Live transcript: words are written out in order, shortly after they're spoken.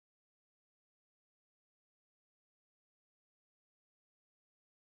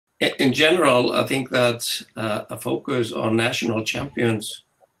In general, I think that a focus on national champions,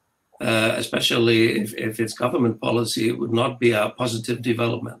 especially if it's government policy, would not be a positive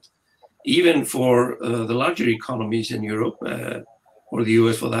development, even for the larger economies in Europe, or the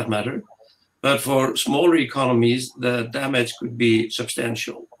US for that matter. But for smaller economies, the damage could be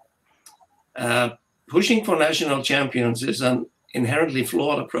substantial. Pushing for national champions is an inherently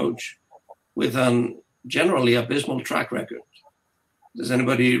flawed approach with an generally abysmal track record. Does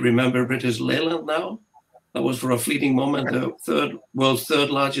anybody remember British Leyland now? That was for a fleeting moment the world's third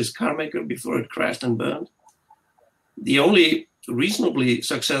largest car maker before it crashed and burned. The only reasonably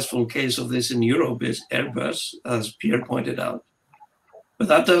successful case of this in Europe is Airbus, as Pierre pointed out. But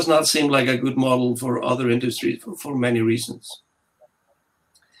that does not seem like a good model for other industries for many reasons.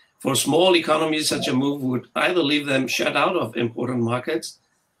 For small economies, such a move would either leave them shut out of important markets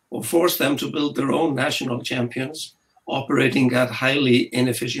or force them to build their own national champions operating at highly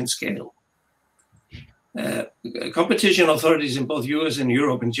inefficient scale. Competition authorities in both US and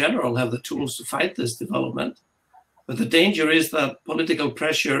Europe in general have the tools to fight this development, but the danger is that political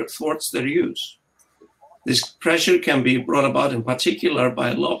pressure thwarts their use. This pressure can be brought about in particular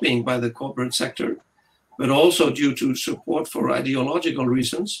by lobbying by the corporate sector, but also due to support for ideological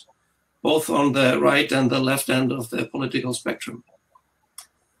reasons, both on the right and the left end of the political spectrum.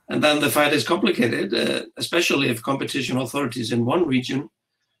 And then the fight is complicated, especially if competition authorities in one region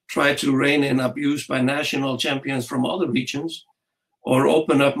try to rein in abuse by national champions from other regions, or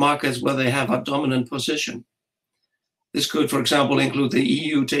open up markets where they have a dominant position. This could, for example, include the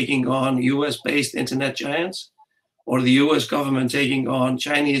EU taking on US-based internet giants, or the US government taking on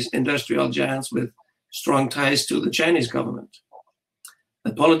Chinese industrial giants with strong ties to the Chinese government.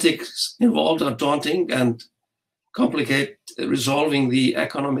 The politics involved are daunting and complicate resolving the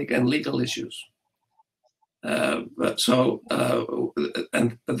economic and legal issues. But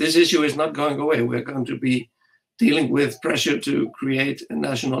this issue is not going away. We're going to be dealing with pressure to create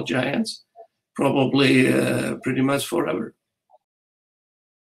national giants, probably pretty much forever.